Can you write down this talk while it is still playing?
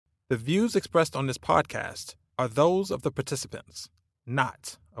The views expressed on this podcast are those of the participants,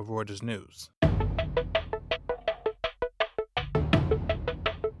 not of Reuters News.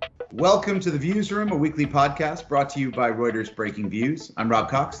 Welcome to The Views Room, a weekly podcast brought to you by Reuters Breaking Views. I'm Rob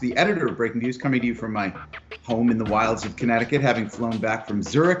Cox, the editor of Breaking Views, coming to you from my home in the wilds of Connecticut, having flown back from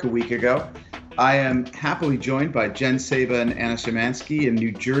Zurich a week ago. I am happily joined by Jen Saba and Anna Szymanski in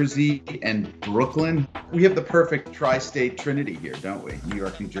New Jersey and Brooklyn. We have the perfect tri-state trinity here, don't we? New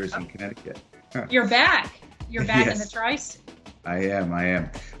York, New Jersey, and Connecticut. You're back. You're back Yes. in the tri-state. I am.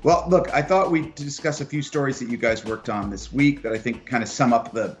 Well, look, I thought we'd discuss a few stories that you guys worked on this week that I think kind of sum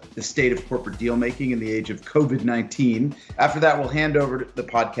up the state of corporate deal making in the age of COVID-19. After that, we'll hand over the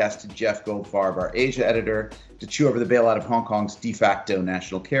podcast to Jeff Goldfarb, our Asia editor, to chew over the bailout of Hong Kong's de facto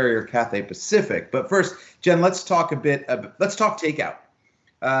national carrier, Cathay Pacific. But first, Jen, let's talk takeout.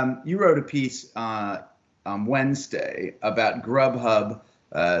 You wrote a piece on Wednesday about Grubhub,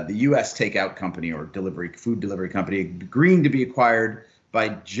 the U.S. takeout company or food delivery company, agreeing to be acquired by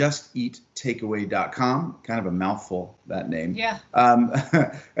JustEatTakeaway.com. Kind of a mouthful, that name. Yeah.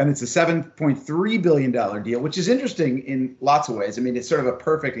 And it's a $7.3 billion deal, which is interesting in lots of ways. I mean, it's sort of a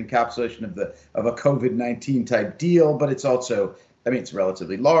perfect encapsulation of a COVID-19 type deal, but it's also, it's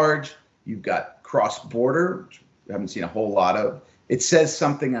relatively large. You've got cross-border, which we haven't seen a whole lot of. It says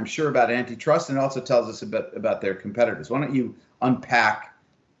something, I'm sure, about antitrust, and it also tells us about their competitors. Why don't you unpack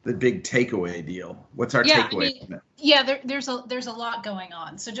the big takeaway deal? What's our takeaway? There's a lot going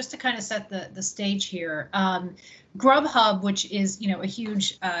on. So just to kind of set the stage here, Grubhub, which is a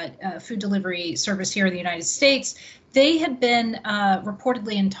huge food delivery service here in the United States, they had been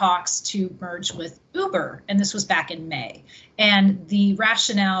reportedly in talks to merge with Uber, and this was back in May. And the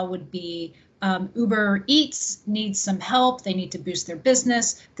rationale would be Uber Eats needs some help. They need to boost their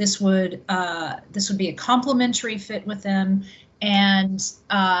business. This would be a complementary fit with them. And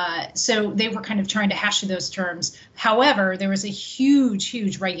so they were kind of trying to hash through those terms. However, there was a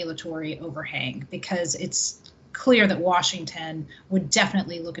huge regulatory overhang because it's clear that Washington would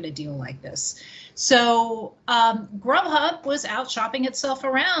definitely look at a deal like this. So Grubhub was out shopping itself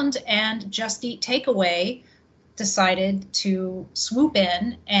around, and Just Eat Takeaway decided to swoop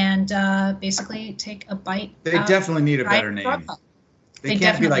in and basically take a bite. They definitely need a better name. Grubhub. They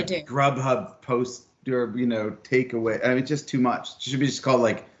can't be like Grubhub Post or takeaway. It's just too much. It should be just called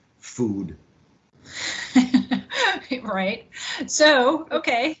like food. Right. So,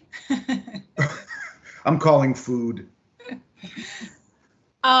 okay. I'm calling food.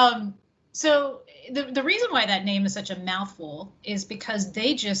 So the reason why that name is such a mouthful is because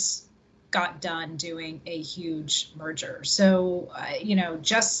they just got done doing a huge merger. So,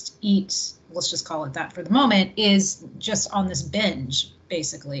 Just Eat, let's just call it that for the moment, is just on this binge,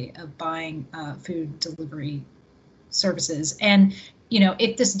 basically, of buying food delivery services. And,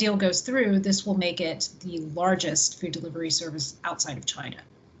 if this deal goes through, this will make it the largest food delivery service outside of China.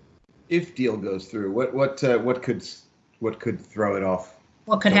 If deal goes through, what could throw it off?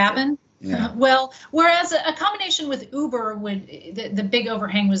 What could happen? Yeah. Well, whereas a combination with Uber would, the big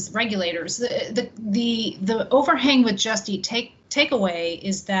overhang was regulators. The overhang with Just Eat Takeaway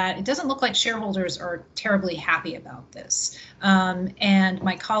is that it doesn't look like shareholders are terribly happy about this. And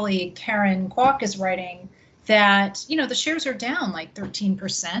my colleague Karen Kwok is writing that, the shares are down like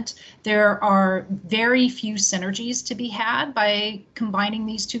 13%. There are very few synergies to be had by combining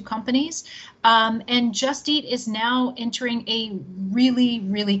these two companies. And Just Eat is now entering a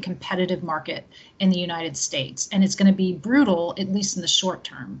really competitive market in the United States. And it's going to be brutal, at least in the short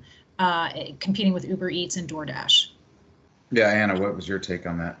term, competing with Uber Eats and DoorDash. Yeah, Anna, what was your take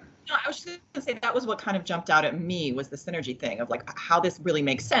on that? I was just going to say that was what kind of jumped out at me was the synergy thing of like how this really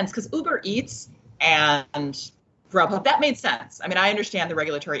makes sense, because Uber Eats and Grubhub, that made sense. I understand the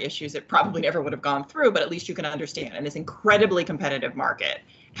regulatory issues. It probably never would have gone through, but at least you can understand in this incredibly competitive market,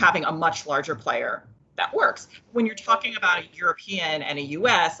 having a much larger player that works. When you're talking about a European and a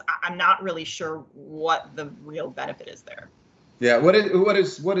US, I'm not really sure what the real benefit is there. Yeah, what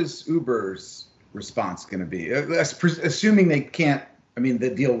is Uber's response going to be? Assuming they can't, the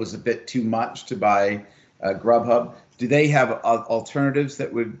deal was a bit too much to buy Grubhub. Do they have alternatives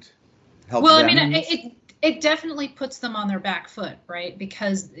that would help them? It definitely puts them on their back foot, right?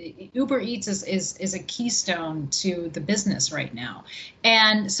 Because Uber Eats is a keystone to the business right now.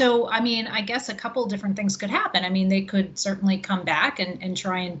 And so, I guess a couple different things could happen. They could certainly come back and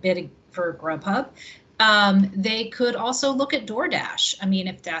try and bid for Grubhub. They could also look at DoorDash.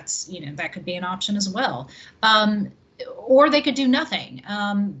 If that's, that could be an option as well. Or they could do nothing.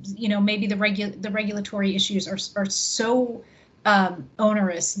 Maybe the regulatory issues are so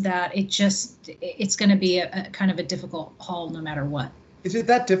onerous that it's going to be a kind of a difficult haul no matter what. Is it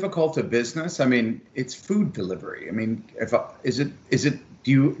that difficult a business? I mean, it's food delivery. I mean, is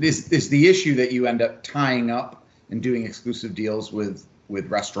the issue that you end up tying up and doing exclusive deals with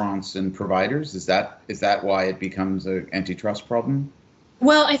restaurants and providers? Is that why it becomes an antitrust problem?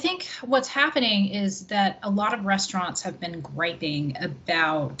 Well, I think what's happening is that a lot of restaurants have been griping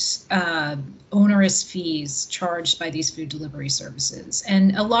about onerous fees charged by these food delivery services.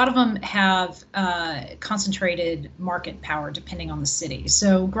 And a lot of them have concentrated market power depending on the city.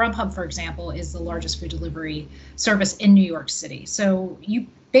 So Grubhub, for example, is the largest food delivery service in New York City. So you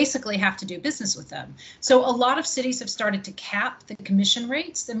basically have to do business with them. So a lot of cities have started to cap the commission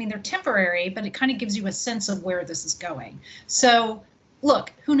rates. I mean, they're temporary, but it kind of gives you a sense of where this is going. So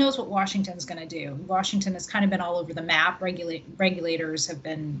look, who knows what Washington's going to do? Washington has kind of been all over the map. Regulators have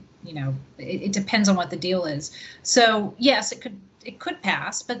been, it depends on what the deal is. So yes, it could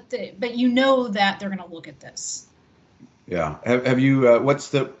pass, but you know that they're going to look at this. Yeah. Have you?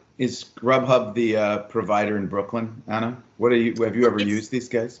 Is Grubhub the provider in Brooklyn, Anna? Have you ever used these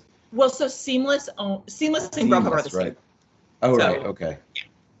guys? Well, so Seamless and Grubhub are the same. Right. Oh, so, right. Okay. Yeah.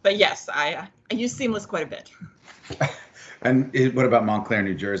 But yes, I use Seamless quite a bit. And what about Montclair,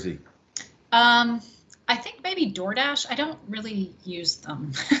 New Jersey? I think maybe DoorDash. I don't really use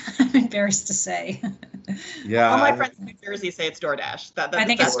them. I'm embarrassed to say. Yeah. All my friends in New Jersey say it's DoorDash. I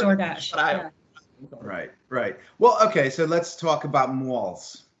think it's DoorDash. Yeah. Right. Well, okay. So let's talk about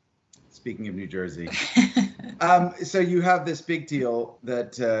malls. Speaking of New Jersey, so you have this big deal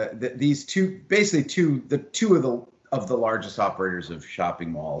that these two of the largest operators of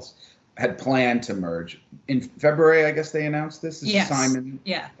shopping malls had planned to merge in February. I guess they announced this. Yes. Simon.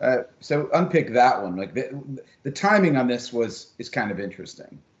 Yeah. So unpick that one. Like the timing on this is kind of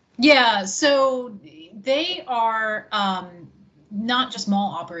interesting. Yeah. So they are not just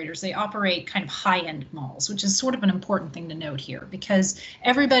mall operators. They operate kind of high-end malls, which is sort of an important thing to note here, because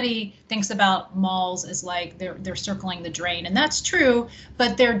everybody thinks about malls as like they're circling the drain, and that's true.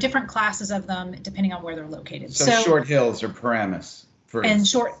 But there are different classes of them depending on where they're located. So Short Hills or Paramus.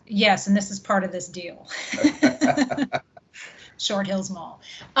 Yes, and this is part of this deal. Short Hills Mall.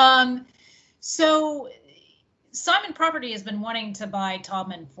 So Simon Property has been wanting to buy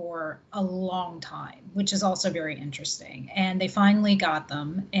Taubman for a long time, which is also very interesting. And they finally got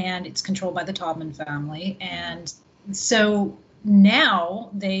them, and it's controlled by the Taubman family. And so now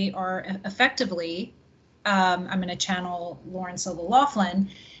they are effectively, I'm going to channel Lauren Silva Laughlin.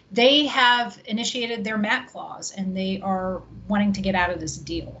 They have initiated their MAC clause, and they are wanting to get out of this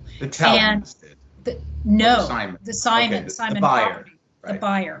deal. The Taubmans did. The buyer, right.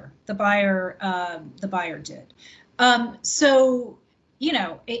 The buyer did. So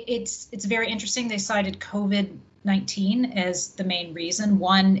it's very interesting. They cited COVID-19 as the main reason.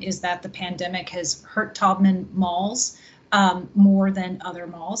 One is that the pandemic has hurt Taubman malls more than other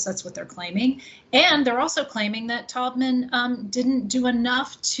malls. That's what they're claiming. And they're also claiming that Taubman didn't do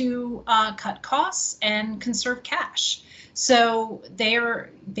enough to cut costs and conserve cash. So they are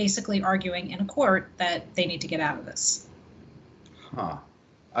basically arguing in a court that they need to get out of this. Huh.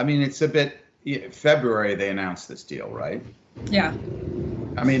 I mean, it's a bit, February they announced this deal, right? Yeah.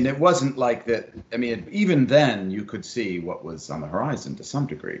 I mean, it wasn't like that. I mean, even then you could see what was on the horizon to some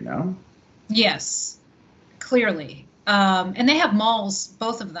degree, no? Yes, clearly. And they have malls,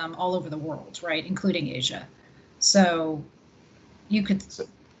 both of them, all over the world, right, including Asia. So you could.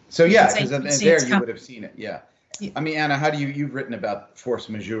 So yeah, because there you would have seen it. Yeah. I mean, Anna, you've written about force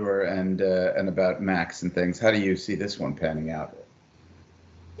majeure and about Max and things. How do you see this one panning out?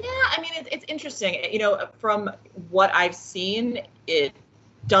 Yeah, I mean, it's interesting. From what I've seen, it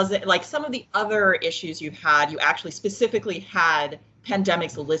doesn't, like some of the other issues you've had, you actually specifically had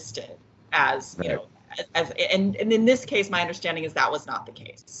pandemics listed as, right. And in this case, my understanding is that was not the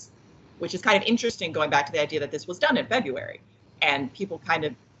case, which is kind of interesting going back to the idea that this was done in February and people kind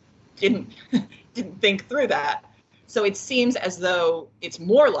of didn't think through that. So it seems as though it's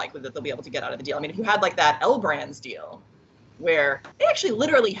more likely that they'll be able to get out of the deal. I mean, if you had like that L Brands deal where they actually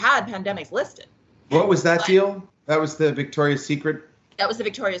literally had pandemics listed. What was that deal? That was the Victoria's Secret? That was the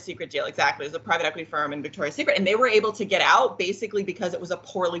Victoria's Secret deal, exactly. It was a private equity firm in Victoria's Secret, and they were able to get out basically because it was a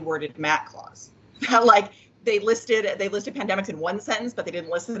poorly worded MAC clause. Like they listed pandemics in one sentence, but they didn't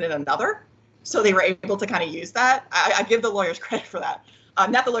list it in another. So they were able to kind of use that. I give the lawyers credit for that.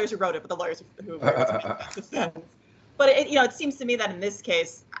 Not the lawyers who wrote it, but the lawyers who wrote the sentence. But it seems to me that in this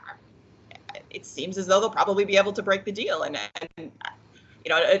case, it seems as though they'll probably be able to break the deal. And I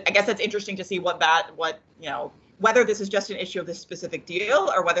guess that's interesting to see whether this is just an issue of this specific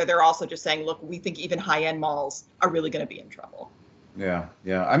deal or whether they're also just saying, look, we think even high-end malls are really going to be in trouble. Yeah,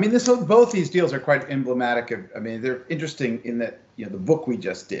 yeah. I mean, both these deals are quite emblematic of. I mean, they're interesting in that the book we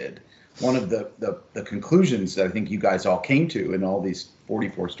just did. One of the conclusions that I think you guys all came to in all these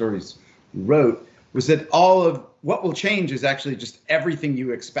 44 stories you wrote was that all of what will change is actually just everything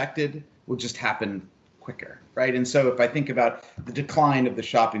you expected will just happen quicker, right? And so if I think about the decline of the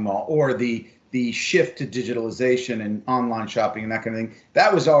shopping mall or the shift to digitalization and online shopping and that kind of thing,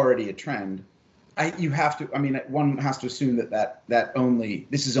 that was already a trend. One has to assume that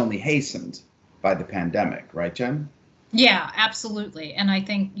this is only hastened by the pandemic, right, Jen? Yeah, absolutely. And I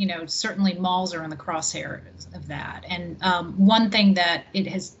think, certainly malls are in the crosshair of that. And one thing that it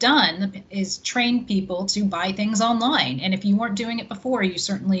has done is train people to buy things online. And if you weren't doing it before, you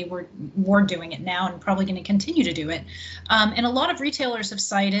certainly were doing it now and probably going to continue to do it. And a lot of retailers have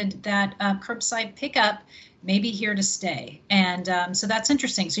cited that curbside pickup may be here to stay. And so that's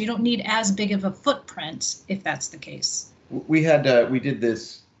interesting. So you don't need as big of a footprint if that's the case. We did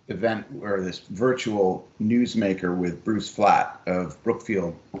this event or this virtual newsmaker with Bruce Flatt of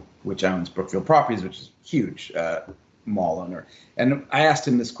Brookfield, which owns Brookfield Properties, which is a huge mall owner. And I asked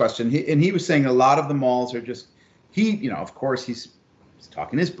him this question, he was saying a lot of the malls are just, of course he's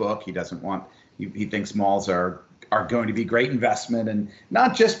talking his book. He doesn't want, he thinks malls are going to be great investment, and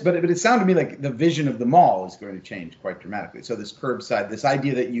not just, but it sounded to me like the vision of the mall is going to change quite dramatically. So this curbside, this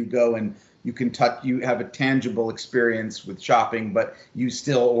idea that you go and you can touch, you have a tangible experience with shopping, but you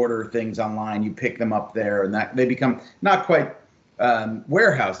still order things online, you pick them up there, and that they become not quite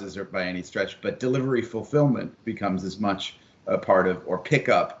warehouses or by any stretch, but delivery fulfillment becomes as much a part of, or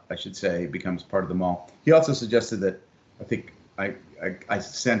pickup, I should say, becomes part of the mall. He also suggested that I think I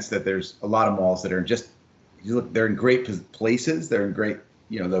sense that there's a lot of malls that are just, you look, they're in great places, they're in great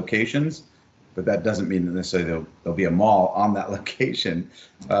locations, but that doesn't mean that necessarily there'll be a mall on that location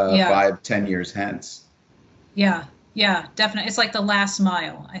 5-10 years hence. Yeah, definitely. It's like the last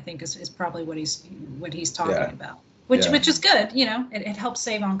mile, I think, is probably what he's talking about. Which is good, it helps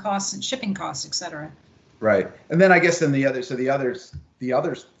save on costs and shipping costs, et cetera. Right. And then I guess then the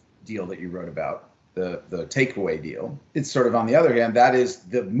other deal that you wrote about, the takeaway deal, it's sort of on the other hand, that is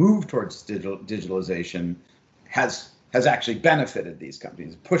the move towards digitalization has actually benefited these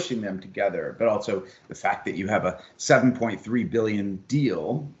companies, pushing them together, but also the fact that you have a $7.3 billion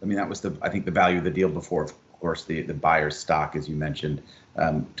deal. I mean, that was I think the value of the deal before, of course, the buyer's stock, as you mentioned,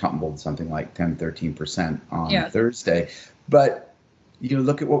 tumbled something like 10-13% on Thursday. But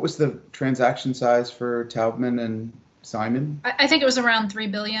look at what was the transaction size for Taubman and Simon? I think it was around $3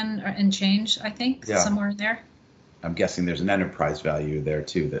 billion and change, I think, somewhere in there. I'm guessing there's an enterprise value there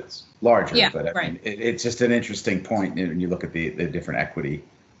too that's larger, but I mean, it's just an interesting point when you look at the different equity,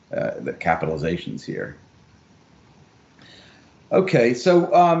 the capitalizations here. Okay,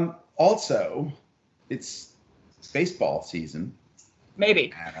 so also it's baseball season.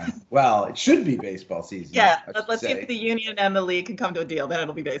 Maybe. Well, it should be baseball season. Yeah, let's see if the union and the league can come to a deal. Then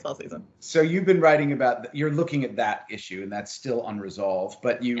it'll be baseball season. So you've been writing about, you're looking at that issue, and that's still unresolved.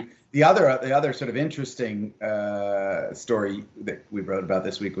 But the other sort of interesting story that we wrote about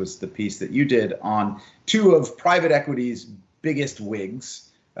this week was the piece that you did on two of private equity's biggest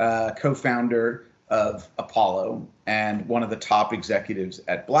wigs, co-founder of Apollo and one of the top executives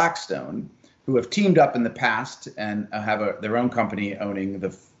at Blackstone, who have teamed up in the past and have their own company owning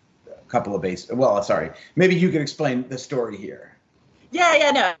the couple of maybe you could explain the story here.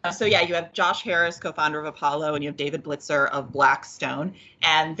 No. So you have Josh Harris, co-founder of Apollo, and you have David Blitzer of Blackstone.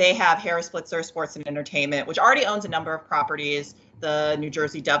 And they have Harris Blitzer Sports and Entertainment, which already owns a number of properties, the New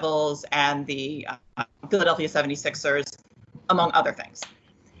Jersey Devils and the Philadelphia 76ers, among other things.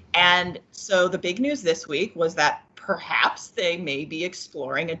 And so the big news this week was that perhaps they may be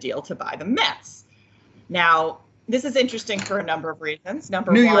exploring a deal to buy the Mets. Now, this is interesting for a number of reasons.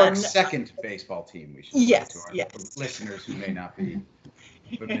 Number New one, York's second baseball team, we should say to our listeners who may not be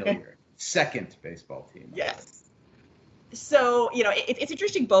familiar. Second baseball team. Yes. So, it's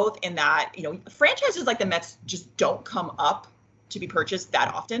interesting both in that, franchises like the Mets just don't come up to be purchased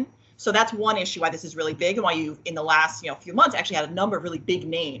that often. So that's one issue why this is really big and why you, in the last few months, actually had a number of really big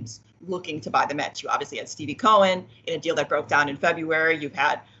names looking to buy the Mets. You obviously had Stevie Cohen in a deal that broke down in February. You've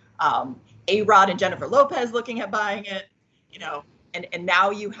had A-Rod and Jennifer Lopez looking at buying it, and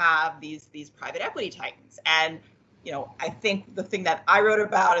now you have these private equity titans. And, I think the thing that I wrote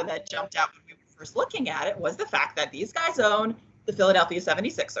about and that jumped out when we were first looking at it was the fact that these guys own the Philadelphia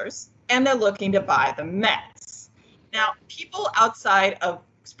 76ers and they're looking to buy the Mets. Now, people outside of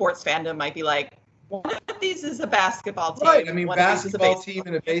sports fandom might be like, one of these is a basketball team. Right. I mean, basketball team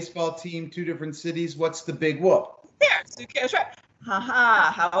and a baseball team, two different cities. What's the big whoop? Who cares, right?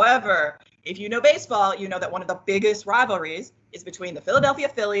 However, if you know baseball, you know that one of the biggest rivalries is between the Philadelphia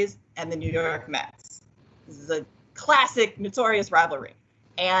Phillies and the New York Mets. This is a classic, notorious rivalry.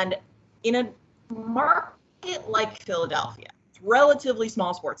 And in a market like Philadelphia, it's a relatively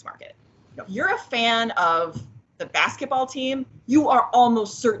small sports market. If you're a fan of the basketball team, you are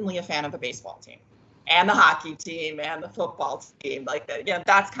almost certainly a fan of the baseball team and the hockey team and the football team. Like that,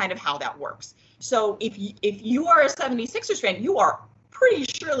 that's kind of how that works. So if you are a 76ers fan, you are pretty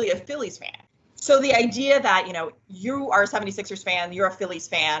surely a Phillies fan. So the idea that, you are a 76ers fan, you're a Phillies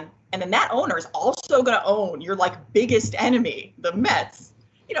fan, and then that owner is also going to own your biggest enemy, the Mets.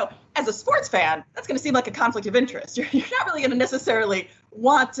 As a sports fan, that's going to seem like a conflict of interest. You're not really going to necessarily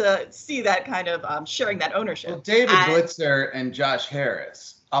want to see that kind of sharing that ownership. Well, David Blitzer and Josh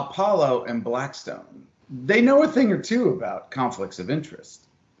Harris, Apollo and Blackstone, they know a thing or two about conflicts of interest.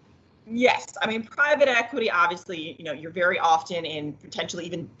 Yes. I mean, private equity, obviously, you're very often in potentially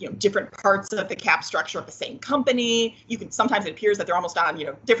even, different parts of the cap structure of the same company. Sometimes it appears that they're almost on,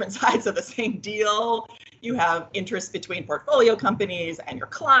 different sides of the same deal. You have interests between portfolio companies and your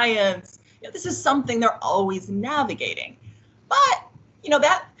clients. This is something they're always navigating. But,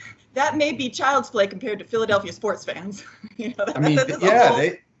 that may be child's play compared to Philadelphia sports fans. They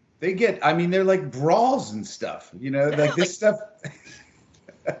get, they're like brawls and stuff, this stuff.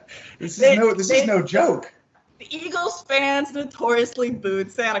 This is no joke. The Eagles fans notoriously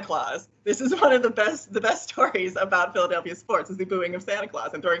booed Santa Claus. This is one of the best stories about Philadelphia sports is the booing of Santa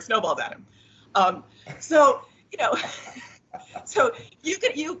Claus and throwing snowballs at him. So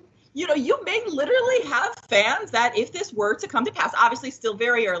you may literally have fans that if this were to come to pass, obviously still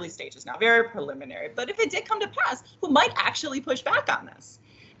very early stages now, very preliminary, but if it did come to pass, who might actually push back on this.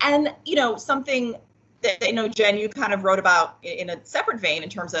 And, something that, Jen, you kind of wrote about in a separate vein in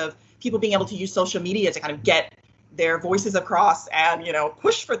terms of people being able to use social media to kind of get their voices across and,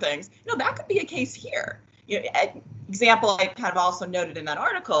 push for things. That could be a case here. Example I kind of also noted in that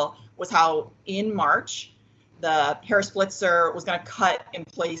article was how in March, the Harris Blitzer was going to cut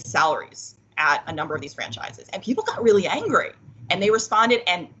employee salaries at a number of these franchises. And people got really angry and they responded,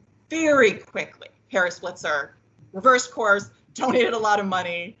 and very quickly, Harris Blitzer reversed course, donated a lot of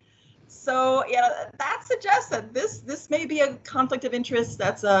money. So, that suggests that this may be a conflict of interest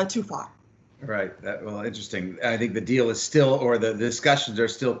that's too far. Right. Well, interesting. I think the deal is still, or the discussions are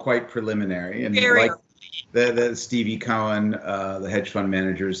still quite preliminary. And very the Stevie Cohen, the hedge fund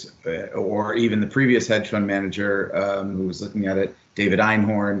managers, or even the previous hedge fund manager who was looking at it, David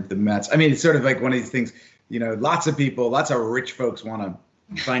Einhorn, the Mets. It's sort of like one of these things, lots of rich folks want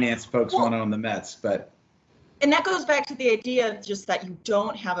to finance folks want to own the Mets, but. And that goes back to the idea of just that you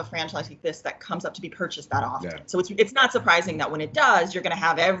don't have a franchise like this that comes up to be purchased that often. Yeah. So it's not surprising that when it does, you're going to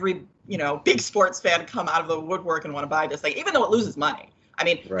have every, big sports fan come out of the woodwork and want to buy this thing, even though it loses money.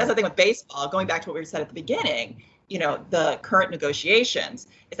 Right. That's the thing with baseball, going back to what we said at the beginning, the current negotiations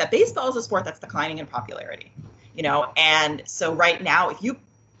is that baseball is a sport that's declining in popularity, and so right now,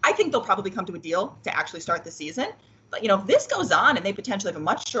 I think they'll probably come to a deal to actually start the season. But, if this goes on and they potentially have a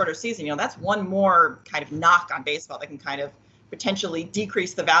much shorter season, that's one more kind of knock on baseball that can kind of potentially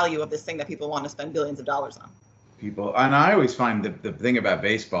decrease the value of this thing that people want to spend billions of dollars on. And I always find the thing about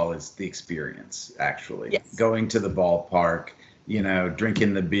baseball is the experience, actually. Yes. Going to the ballpark,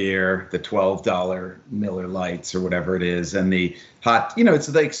 drinking the beer, the $12 Miller Lights or whatever it is, and the hot, it's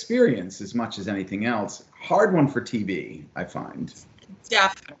the experience as much as anything else. Hard one for TV, I find.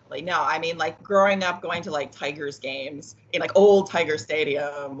 Definitely. No, growing up, going to Tigers games in old Tiger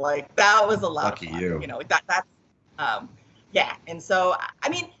Stadium, that was a lot Lucky of fun. you. That's yeah. And so,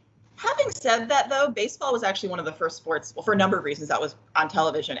 having said that, though, baseball was actually one of the first sports, well, for a number of reasons, that was on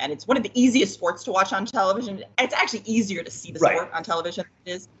television. And it's one of the easiest sports to watch on television. It's actually easier to see the sport on television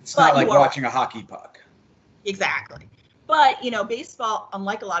than it is. It's not like watching a hockey puck. Exactly. But, baseball,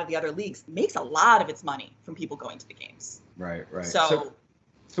 unlike a lot of the other leagues, makes a lot of its money from people going to the games. Right.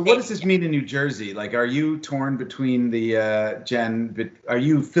 So what does this mean in New Jersey? Are you torn between the, Jen, are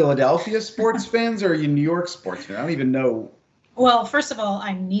you Philadelphia sports fans or are you New York sports fans? I don't even know. Well, first of all,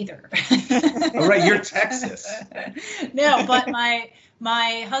 I'm neither. Oh, right. You're Texas. No, but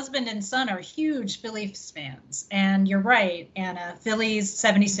my husband and son are huge Phillies fans. And you're right, Anna, Phillies,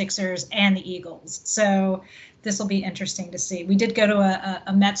 76ers, and the Eagles. So this will be interesting to see. We did go to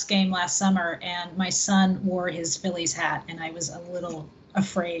a Mets game last summer, and my son wore his Phillies hat, and I was a little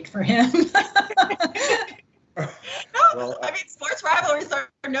afraid for him. Well, sports rivalries are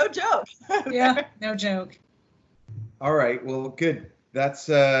no joke. Yeah, no joke. All right. Well, good. That's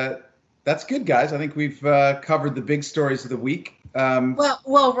good, guys. I think we've covered the big stories of the week.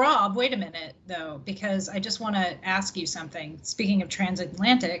 Well, Rob, wait a minute though, because I just want to ask you something. Speaking of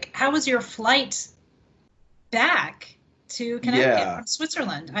transatlantic, how was your flight back to Connecticut from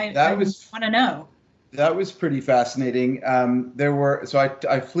Switzerland? I want to know. That was pretty fascinating. I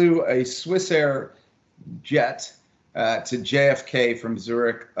flew a Swissair jet to JFK from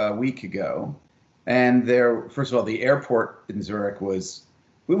Zurich a week ago, and first of all, the airport in Zurich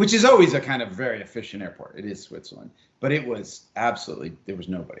which is always a kind of very efficient airport. It is Switzerland, but it was there was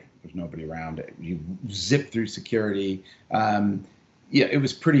nobody. There was nobody around. You zip through security. It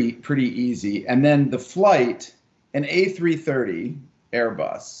was pretty easy. And then the flight, an A330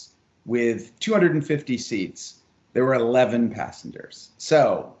 Airbus with 250 seats. There were 11 passengers.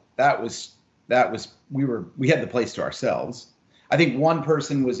 So we had the place to ourselves. I think one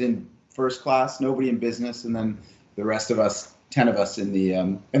person was in first class, nobody in business, and then the rest of us, 10 of us in the,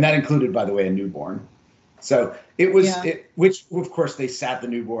 and that included, by the way, a newborn. So it was, which of course they sat the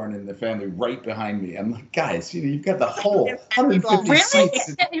newborn and the family right behind me. I'm like, guys, you've got the whole 150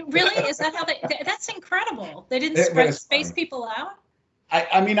 seats. Really? Is that how that's incredible. They didn't space people out?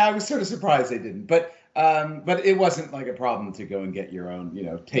 I mean, I was sort of surprised they didn't, but it wasn't like a problem to go and get your own,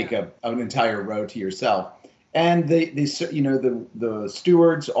 take an entire row to yourself. And the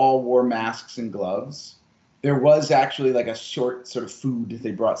stewards all wore masks and gloves. There was actually like a short sort of food. They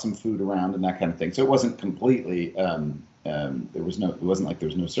brought some food around and that kind of thing. So it wasn't completely. It wasn't like there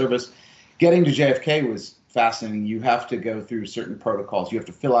was no service. Getting to JFK was fascinating. You have to go through certain protocols. You have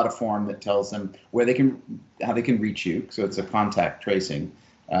to fill out a form that tells them how they can reach you. So it's a contact tracing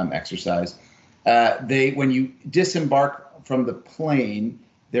exercise. When you disembark from the plane,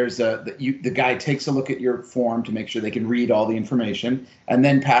 the guy takes a look at your form to make sure they can read all the information, and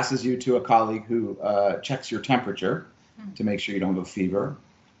then passes you to a colleague who checks your temperature to make sure you don't have a fever.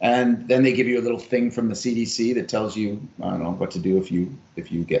 And then they give you a little thing from the CDC that tells you, I don't know, what to do if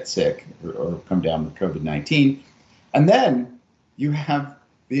you get sick or come down with COVID-19. And then you have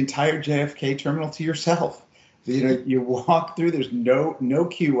the entire JFK terminal to yourself. You walk through. There's no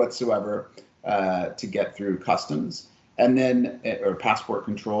queue whatsoever to get through customs, and then or passport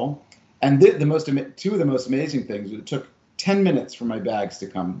control. And two of the most amazing things. It took 10 minutes for my bags to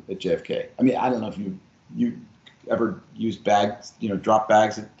come at JFK. I mean, I don't know if you ever use bags, drop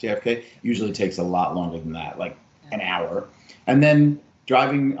bags at JFK. Usually takes a lot longer than that, like an hour. And then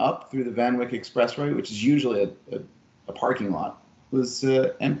driving up through the Van Wyck Expressway, which is usually a parking lot, was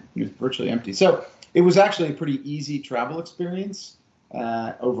virtually empty. So it was actually a pretty easy travel experience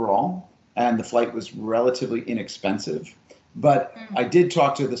overall. And the flight was relatively inexpensive. But I did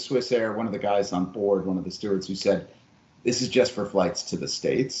talk to the Swissair, one of the guys on board, one of the stewards, who said, this is just for flights to the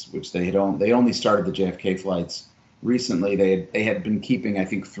States, which they only started the JFK flights recently. They had been keeping, I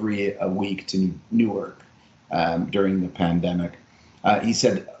think, 3 a week to Newark during the pandemic. He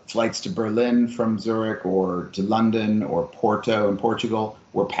said flights to Berlin from Zurich or to London or Porto in Portugal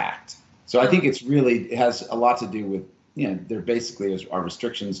were packed. So I think it has a lot to do with, there basically are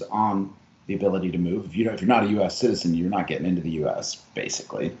restrictions on the ability to move. If you're not a U.S. citizen, you're not getting into the U.S.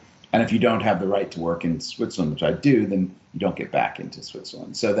 basically. And if you don't have the right to work in Switzerland, which I do, then you don't get back into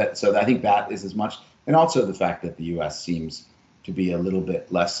Switzerland. So I think that is as much, and also the fact that the U.S. seems to be a little bit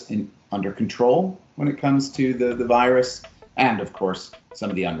less under control when it comes to the virus, and of course some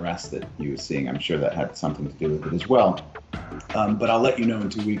of the unrest that you were seeing. I'm sure that had something to do with it as well. But I'll let you know in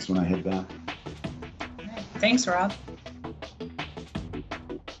 2 weeks when I head back. Thanks, Rob.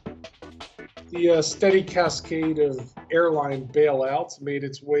 The steady cascade of airline bailouts made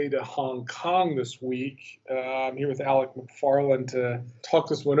its way to Hong Kong this week. I'm here with Alec McFarland to talk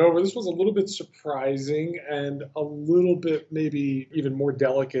this one over. This was a little bit surprising and a little bit maybe even more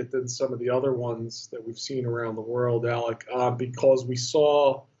delicate than some of the other ones that we've seen around the world, Alec, because we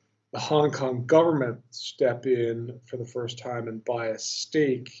saw the Hong Kong government step in for the first time and buy a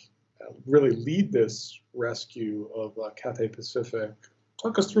stake, really lead this rescue of Cathay Pacific.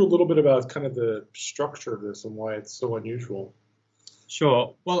 Talk us through a little bit about kind of the structure of this and why it's so unusual.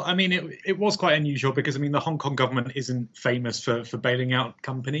 Sure. Well, I mean, it was quite unusual because, I mean, the Hong Kong government isn't famous for bailing out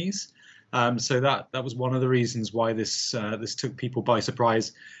companies. So that was one of the reasons why this took people by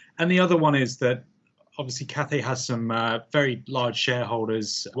surprise. And the other one is that obviously Cathay has some very large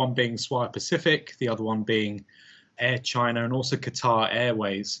shareholders, one being Swire Pacific, the other one being Air China and also Qatar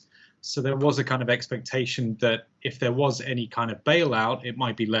Airways. So there was a kind of expectation that if there was any kind of bailout, it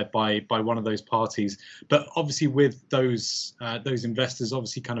might be led by one of those parties. But obviously with those investors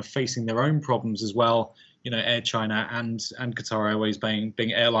obviously kind of facing their own problems as well, Air China and Qatar Airways being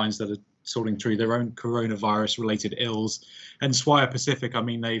airlines that are sorting through their own coronavirus related ills. And Swire Pacific, I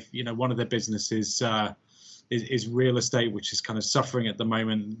mean, they've, one of their businesses is real estate, which is kind of suffering at the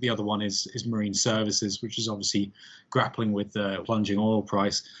moment. The other one is marine services, which is obviously grappling with the plunging oil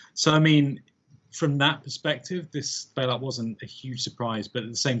price. So, I mean, from that perspective, this bailout wasn't a huge surprise, but at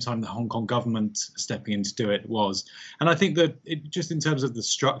the same time, the Hong Kong government stepping in to do it was. And I think that just in terms of the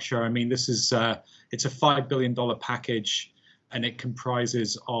structure, I mean, this is it's a $5 billion package, and it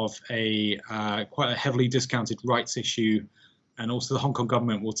comprises of a quite a heavily discounted rights issue. And also the Hong Kong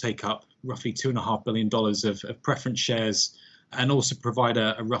government will take up roughly $2.5 billion of preference shares, and also provide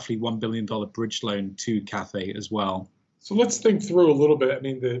a roughly $1 billion bridge loan to Cathay as well. So let's think through a little bit. I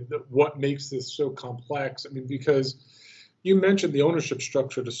mean, what makes this so complex? I mean, because you mentioned the ownership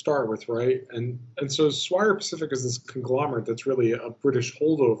structure to start with, right? And so Swire Pacific is this conglomerate that's really a British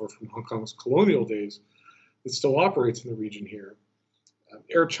holdover from Hong Kong's colonial days that still operates in the region here.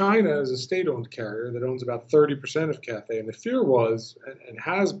 Air China is a state-owned carrier that owns about 30% of Cathay, and the fear was, and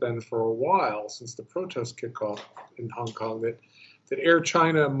has been for a while since the protests kicked off in Hong Kong, that Air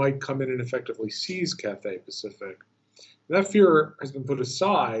China might come in and effectively seize Cathay Pacific. That fear has been put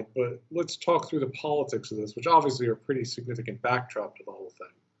aside, but let's talk through the politics of this, which obviously are a pretty significant backdrop to the whole thing.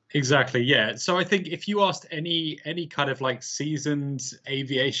 Exactly, yeah. So I think if you asked any kind of like seasoned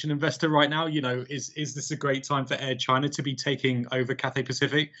aviation investor right now, you know, is this a great time for Air China to be taking over Cathay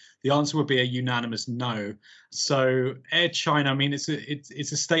Pacific? The answer would be a unanimous no. So Air China, I mean, it's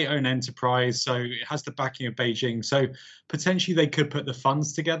a state-owned enterprise, so it has the backing of Beijing. So potentially they could put the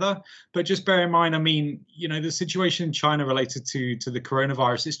funds together, but just bear in mind, I mean, you know, the situation in China related to the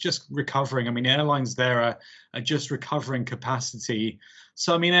coronavirus is just recovering. I mean, airlines there are just recovering capacity.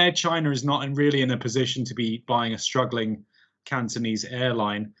 So, I mean, Air China is not really in a position to be buying a struggling Cantonese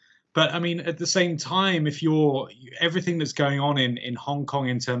airline. But, I mean, at the same time, if everything that's going on in Hong Kong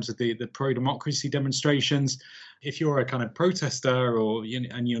in terms of the pro-democracy demonstrations, if you're a kind of protester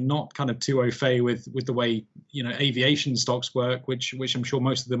and you're not kind of too au fait with the way, you know, aviation stocks work, which I'm sure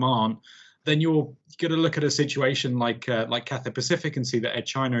most of them aren't, then you're going to look at a situation like Cathay Pacific and see that Air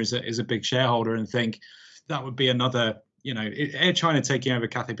China is a big shareholder and think that would be another, you know, Air China taking over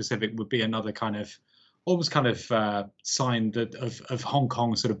Cathay Pacific would be another kind of almost kind of sign of Hong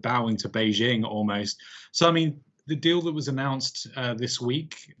Kong sort of bowing to Beijing almost. So, I mean, the deal that was announced this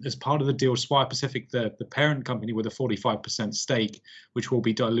week, as part of the deal, Swire Pacific, the parent company with a 45% stake, which will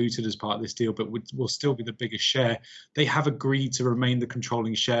be diluted as part of this deal, but will still be the biggest share. They have agreed to remain the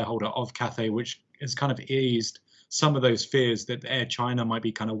controlling shareholder of Cathay, which has kind of eased some of those fears that Air China might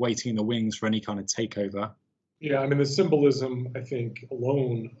be kind of waiting in the wings for any kind of takeover. Yeah, I mean, the symbolism, I think,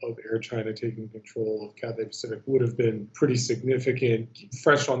 alone of Air China taking control of Cathay Pacific would have been pretty significant,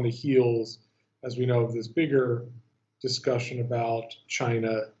 fresh on the heels, as we know, of this bigger discussion about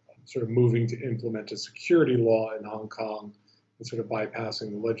China sort of moving to implement a security law in Hong Kong and sort of bypassing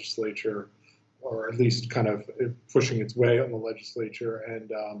the legislature, or at least kind of pushing its way on the legislature.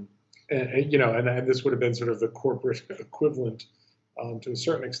 And you know, and this would have been sort of the corporate equivalent to a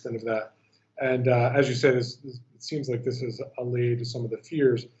certain extent of that. And as you said, it seems like this has allayed to some of the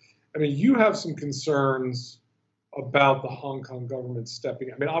fears. I mean, you have some concerns about the Hong Kong government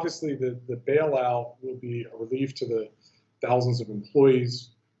stepping. I mean, obviously, the bailout will be a relief to the thousands of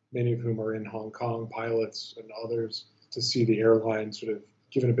employees, many of whom are in Hong Kong, pilots and others, to see the airline sort of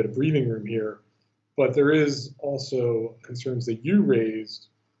given a bit of breathing room here. But there is also concerns that you raised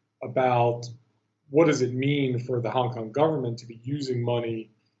about what does it mean for the Hong Kong government to be using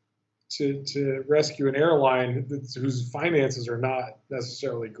money to rescue an airline whose finances are not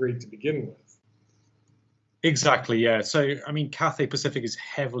necessarily great to begin with. Exactly, yeah. So, I mean, Cathay Pacific is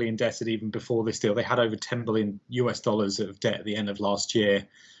heavily indebted even before this deal. They had over $10 billion of debt at the end of last year,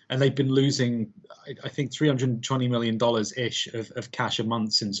 and they've been losing, I think, $320 million-ish of cash a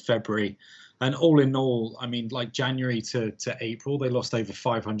month since February. And all in all, I mean, like January to April, they lost over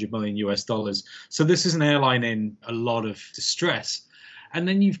 $500 million. So this is an airline in a lot of distress. And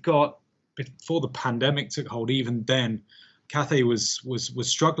then you've got, before the pandemic took hold, even then, Cathay was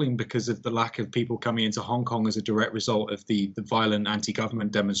struggling because of the lack of people coming into Hong Kong as a direct result of the violent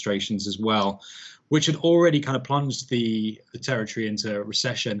anti-government demonstrations as well, which had already kind of plunged the territory into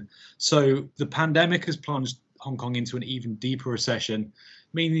recession. So the pandemic has plunged Hong Kong into an even deeper recession,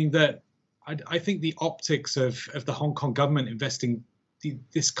 meaning that I think the optics of the Hong Kong government investing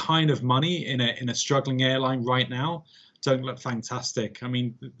this kind of money in a struggling airline right now don't look fantastic. I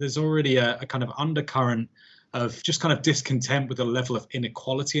mean, there's already a kind of undercurrent of just kind of discontent with the level of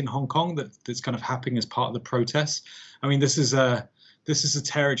inequality in Hong Kong that's kind of happening as part of the protests. I mean, this is a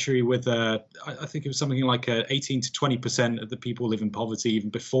territory with I think it was something like 18 to 20% of the people live in poverty even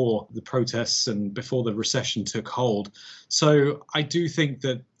before the protests and before the recession took hold. So I do think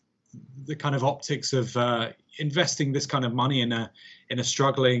that the kind of optics of investing this kind of money in a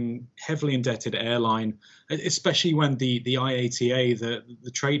struggling, heavily indebted airline, especially when the IATA,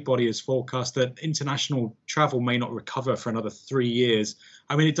 the trade body, has forecast that international travel may not recover for another 3 years.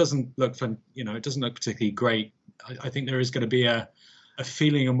 I mean, it doesn't look particularly great. I think there is going to be a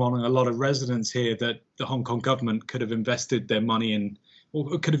feeling among a lot of residents here that the Hong Kong government could have invested their money in,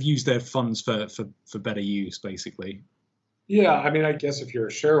 or could have used their funds for better use, basically. Yeah, I mean, I guess if you're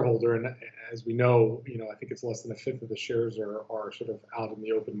a shareholder, and as we know, I think it's less than a fifth of the shares are sort of out in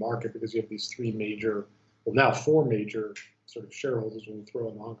the open market, because you have these now four major sort of shareholders when you throw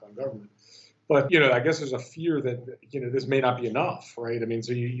in the Hong Kong government. But, I guess there's a fear that, this may not be enough, right? I mean,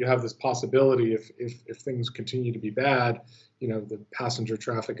 so you have this possibility if things continue to be bad, the passenger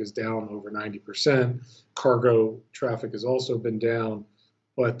traffic is down over 90%, cargo traffic has also been down.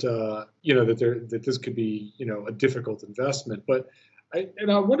 But that this could be a difficult investment. But I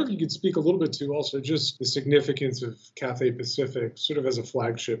wonder if you could speak a little bit to also just the significance of Cathay Pacific sort of as a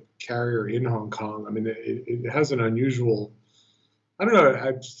flagship carrier in Hong Kong. I mean, it has an unusual, I don't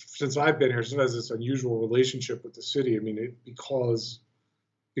know, since I've been here, sort of has this unusual relationship with the city. I mean, because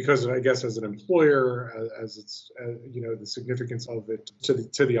I guess as an employer, as it's the significance of it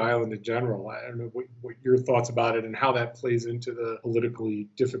to the island in general. I don't know what your thoughts about it and how that plays into the politically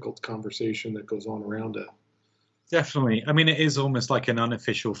difficult conversation that goes on around it. Definitely. I mean, it is almost like an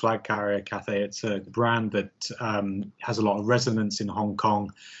unofficial flag carrier, Cathay. It's a brand that has a lot of resonance in Hong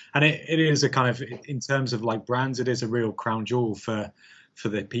Kong, and it is a kind of, in terms of like brands, it is a real crown jewel for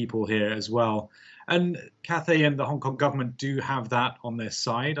the people here as well. And Cathay and the Hong Kong government do have that on their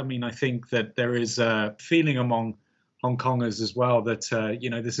side. I mean, I think that there is a feeling among Hong Kongers as well that,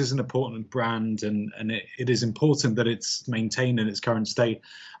 this is an important brand, and it is important that it's maintained in its current state.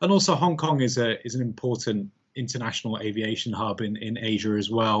 And also Hong Kong is an important international aviation hub in Asia as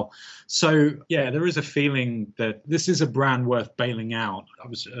well. So, yeah, there is a feeling that this is a brand worth bailing out. I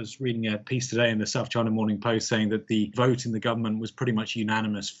was reading a piece today in the South China Morning Post saying that the vote in the government was pretty much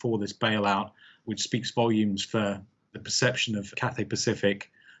unanimous for this bailout, which speaks volumes for the perception of Cathay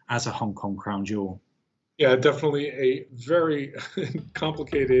Pacific as a Hong Kong crown jewel. Yeah, definitely a very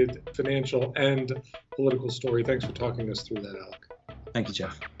complicated financial and political story. Thanks for talking us through that, Alec. Thank you,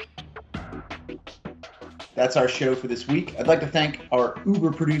 Jeff. That's our show for this week. I'd like to thank our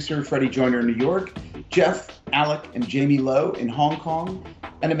Uber producer, Freddie Joyner in New York, Jeff, Alec, and Jamie Lowe in Hong Kong,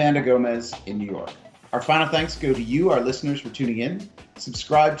 and Amanda Gomez in New York. Our final thanks go to you, our listeners, for tuning in.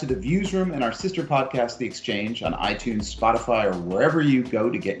 Subscribe to The Viewsroom and our sister podcast, The Exchange, on iTunes, Spotify, or wherever you go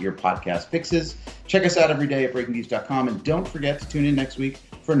to get your podcast fixes. Check us out every day at breakingviews.com, and don't forget to tune in next week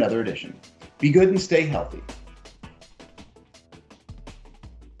for another edition. Be good and stay healthy.